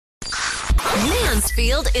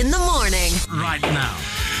Mansfield in the morning. Right now.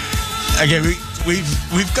 Okay,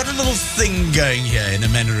 we've got a little thing going here, in a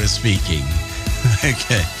manner of speaking.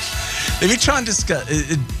 Okay, let me try and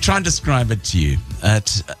describe it to you.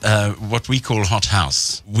 At what we call Hot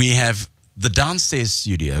House, we have the downstairs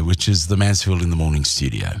studio, which is the Mansfield in the morning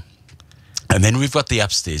studio, and then we've got the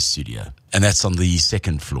upstairs studio, and that's on the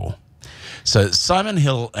second floor. So Simon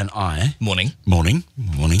Hill and I, morning,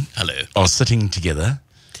 Hello. are sitting together,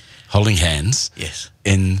 holding hands. Yes.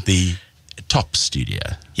 In the top studio.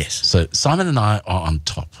 Yes. So Simon and I are on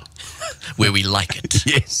top. Where we like it.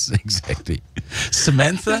 Yes, exactly.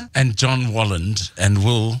 Samantha and John Walland and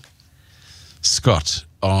Will Scott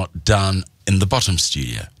are down in the bottom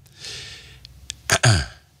studio.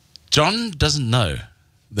 John doesn't know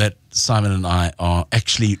that Simon and I are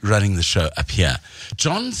actually running the show up here.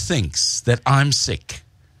 John thinks that I'm sick.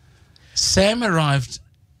 Sam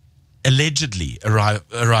allegedly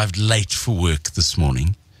arrived late for work this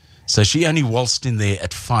morning. So she only waltzed in there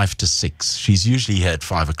at 5 to 6. She's usually here at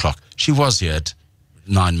 5 o'clock. She was here at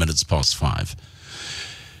 9 minutes past 5.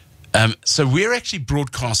 So we're actually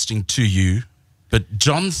broadcasting to you, but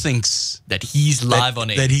John thinks that he's live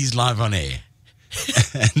on air. That he's live on air,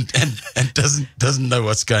 and doesn't know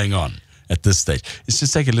what's going on at this stage. Let's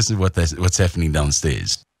just take a listen to what's happening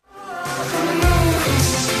downstairs.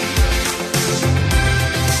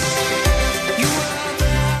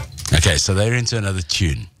 Okay, so they're into another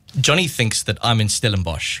tune. Johnny thinks that I'm in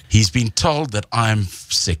Stellenbosch. He's been told that I'm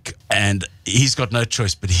sick, and he's got no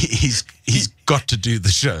choice, but he's got to do the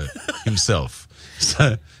show himself.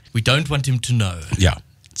 So we don't want him to know. Yeah.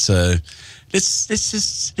 So let's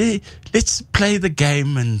play the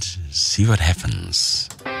game and see what happens.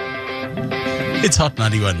 It's Hot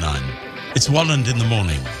 91.9. It's Walland in the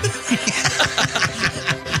morning.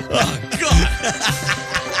 Oh God.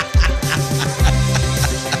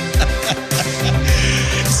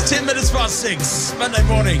 It's 10 minutes past 6, Monday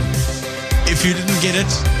morning. If you didn't get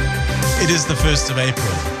it, it is the 1st of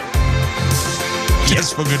April.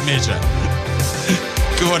 Just for good measure.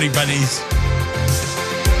 Good morning, buddies.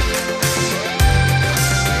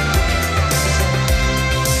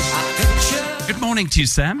 Good morning to you,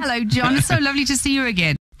 Sam. Hello, John. It's so lovely to see you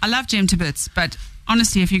again. I love Jem to bits, but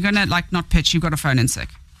honestly, if you're going to not pitch, you've got to phone in sick.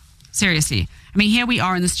 Seriously. I mean, here we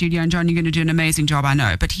are in the studio, and John, you're going to do an amazing job, I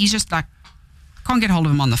know, but he's just can't get hold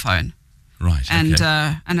of him on the phone. Right. And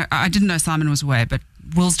okay. And I didn't know Simon was away, but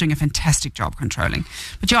Will's doing a fantastic job controlling.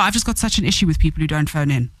 But yeah, I've just got such an issue with people who don't phone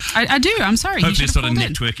in. I do. I'm sorry. Hopefully it's not a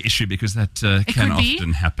network issue, because that can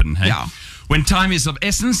often happen. Hey? Yeah. When time is of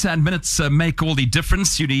essence and minutes make all the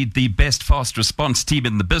difference, you need the best fast response team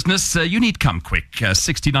in the business. You need Come Quick.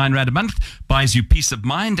 69 Rand a month buys you peace of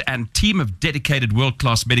mind, and team of dedicated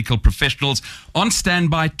world-class medical professionals on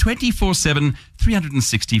standby 24/7,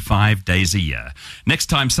 365 days a year. Next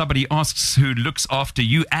time somebody asks who looks after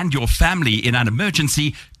you and your family in an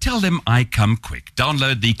emergency, tell them I Come Quick.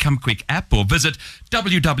 Download the Come Quick app or visit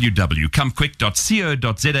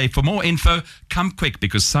www.comequick.co.za for more info. Come Quick,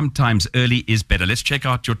 because sometimes early is better. Let's check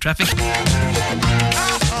out your traffic.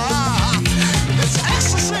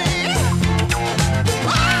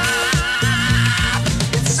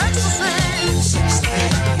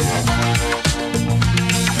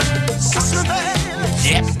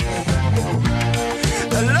 Yep.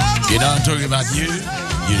 You know I'm talking about you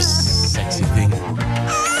sexy thing.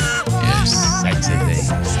 You sexy thing.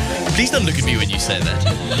 Please don't look at me when you say that.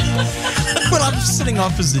 Well, I'm sitting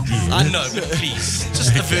opposite you. I know, but please,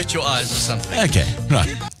 just avert your eyes or something. Okay,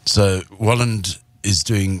 right. So Walland is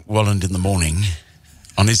doing Walland in the morning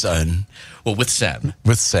on his own. Well, with Sam.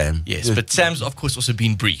 With Sam. Yes, but Sam's, of course, also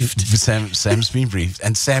been briefed. Sam's been briefed,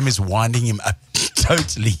 and Sam is winding him up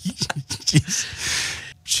totally.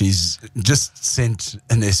 She's just sent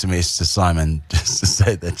an SMS to Simon just to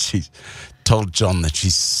say that she's told John that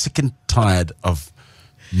she's sick and tired of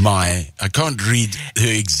I can't read her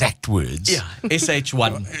exact words. Yeah,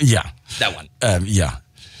 SH1. Yeah. That one. Yeah.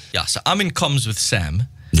 Yeah, so I'm in comms with Sam.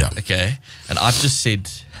 Yeah. Okay, and I've just said,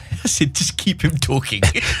 just keep him talking.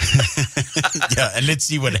 Yeah, and let's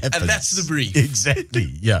see what happens. And that's the brief.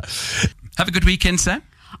 Exactly, yeah. Have a good weekend, Sam.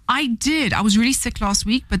 I did. I was really sick last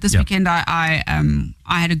week, but this weekend I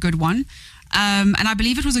had a good one. And I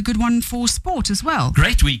believe it was a good one for sport as well.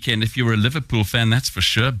 Great weekend if you were a Liverpool fan, that's for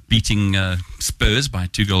sure. Beating Spurs by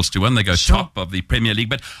 2-1. They go top of the Premier League.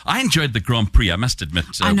 But I enjoyed the Grand Prix, I must admit.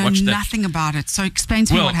 I know nothing about it, so explain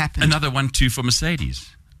to me what happened. Another 1-2 for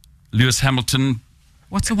Mercedes. Lewis Hamilton.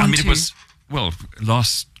 What's a 1-2? I mean, it was,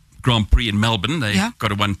 last Grand Prix in Melbourne, they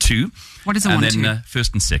got a 1-2. What is a 1-2? And then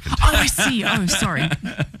first and second. Oh, I see. Oh, sorry.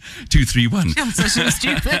 2-3-1. I'm so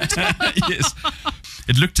stupid. Yes.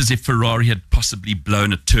 it looked as if Ferrari had possibly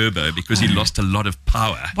blown a turbo because he lost a lot of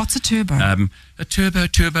power. What's a turbo? A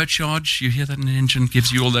turbocharge. You hear that in an engine,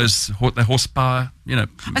 gives you all those the horsepower. You know.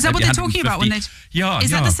 Is that what they're talking about when they? Yeah.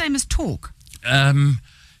 Is that the same as torque?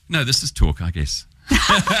 No, this is torque, I guess.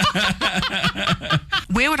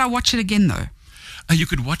 Where would I watch it again, though? You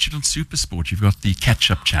could watch it on Supersport. You've got the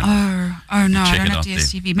catch-up channel. Oh no, I Check don't it have out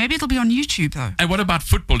DSTV. Maybe it'll be on YouTube, though. And what about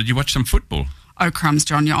football? Did you watch some football? Oh, crumbs,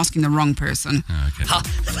 John, you're asking the wrong person. Oh, okay.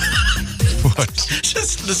 What?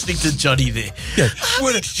 Just listening to Johnny there. Yeah.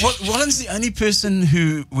 Walland's the only person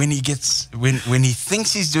who, when he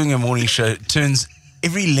thinks he's doing a morning show, turns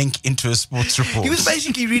every link into a sports report. He was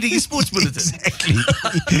basically reading his sports bulletin. Exactly.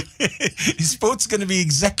 His sport's going to be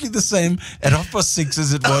exactly the same at 6:30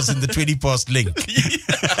 as it was in the 20 past link.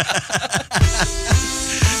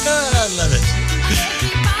 Oh, I love it.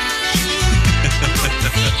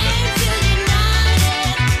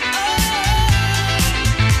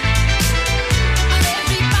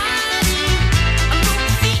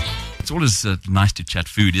 It's always nice to chat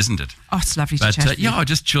food, isn't it? Oh, it's lovely to But chat. yeah,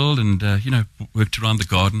 just chilled and worked around the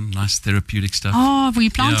garden. Nice therapeutic stuff. Oh, were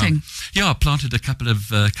you planting? Yeah, I planted a couple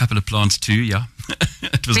of plants too. Yeah,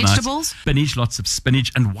 it was Vegetables? nice. Spinach, lots of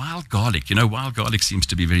spinach and wild garlic. You know, wild garlic seems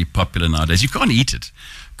to be very popular nowadays. You can't eat it,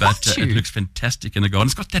 but Can't you? it looks fantastic in the garden.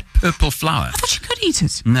 It's got that purple flower. I thought you could eat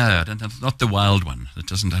it. No, not the wild one. It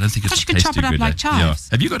doesn't. I don't think I it's thought you could chop it up good. like chives.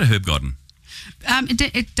 Yeah. Have you got a herb garden?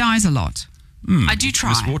 It dies a lot. I do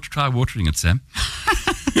try. You must try watering it, Sam.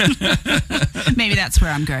 Maybe that's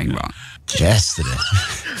where I'm going wrong. Yesterday.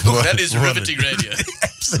 Oh, that is riveting radio.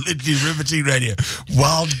 Absolutely riveting radio.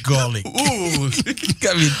 Wild garlic. Ooh.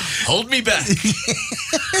 I mean, Hold me back.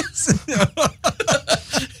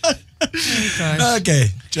 okay,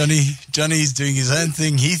 Johnny's doing his own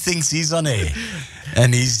thing. He thinks he's on air,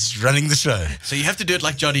 and he's running the show. So you have to do it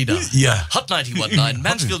like Johnny does. Yeah. Hot 91.9,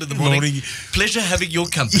 Mansfield in the morning. Pleasure having your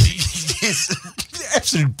company. Yes,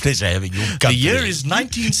 absolute pleasure having your company. The year is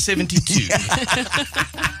 1972.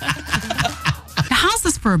 Now, how's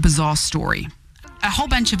this for a bizarre story? A whole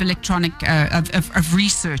bunch of electronic of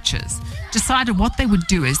researchers decided what they would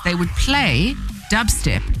do is they would play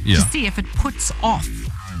dubstep to see if it puts off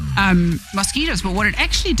mosquitoes. But what it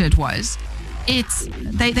actually did was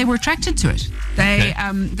they were attracted to it.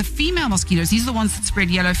 The female mosquitoes, these are the ones that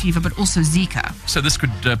spread yellow fever, but also Zika. So this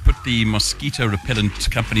could put the mosquito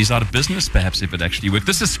repellent companies out of business, perhaps, if it actually worked.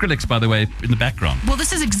 This is Skrillex, by the way, in the background. Well,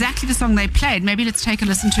 this is exactly the song they played. Maybe let's take a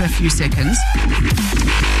listen to a few seconds.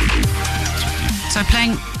 So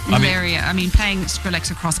playing malaria, playing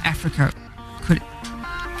Skrillex across Africa could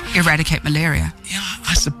eradicate malaria. Yeah,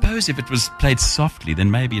 I suppose if it was played softly,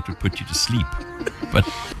 then maybe it would put you to sleep. But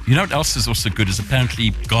you know what else is also good is apparently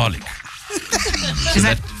garlic. Is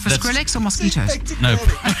that for Skrillex or mosquitoes? No.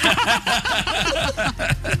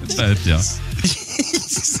 Both, yeah.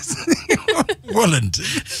 Walland.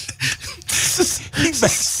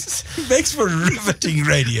 He makes for riveting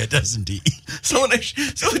radio, doesn't he? Someone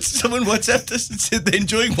WhatsApped us and said they're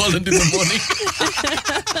enjoying Walland in the morning.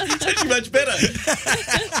 It's actually much better.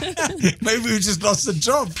 Maybe we just lost the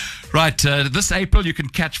job. Right, this April you can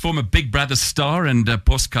catch former Big Brother star and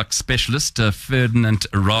Boskak specialist Ferdinand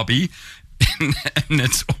Rabi in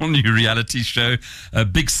its all-new reality show,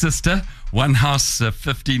 Big Sister, One House,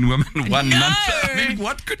 15 Women, 1 Month. I mean,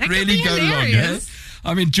 what could That could really be go wrong? Eh? hilarious.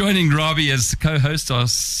 Joining Rabi as co-host are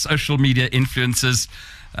social media influencers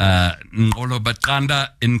Ngolo Batanda,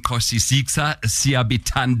 Nkosi Siksa,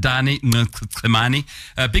 Siabitandani Nklimani.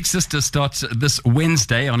 Big Sister starts this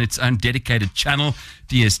Wednesday on its own dedicated channel,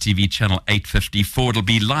 DSTV channel 854. It'll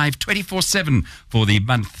be live 24/7 for the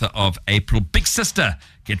month of April. Big Sister,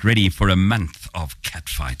 get ready for a month of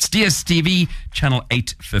catfights. DSTV channel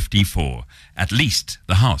 854. At least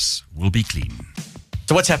the house will be clean.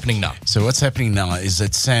 So what's happening now? So what's happening now is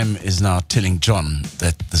that Sam is now telling John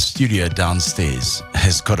that the studio downstairs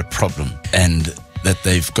has got a problem and that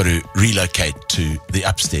they've got to relocate to the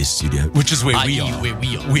upstairs studio, which is where we are. Where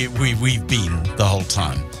we are. We've been the whole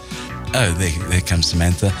time. Oh, there comes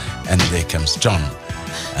Samantha, and there comes John.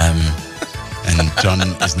 And John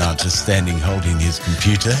is now just standing holding his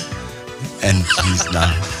computer, and he's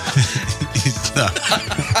now...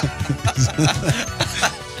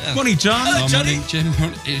 Morning, John. Oh, morning, Jim.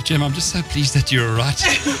 Jim, I'm just so pleased that you're all right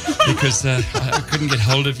because I couldn't get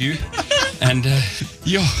hold of you. And,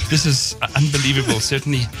 this is unbelievable.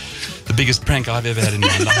 Certainly the biggest prank I've ever had in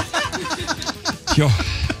my life.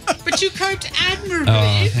 you coped admirably.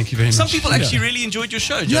 Oh, thank you very much. Some people actually really enjoyed your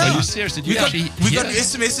show, Joe. Yeah. Are you serious? Did you We got, actually we got hear?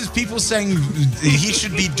 SMSs, people saying he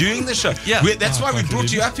should be doing the show. Yeah. That's why we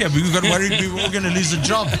brought you up here. We got worried we were all going to lose a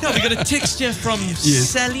job. No, we got a text here from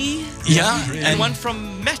Sally. Yeah, And one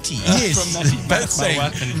from Matty. Yes, both saying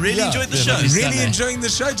Really enjoyed the show. Really enjoying the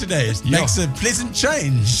show today. It makes a pleasant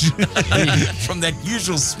change from that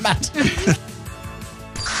usual smut.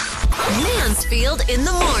 Mansfield in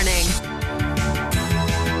the morning.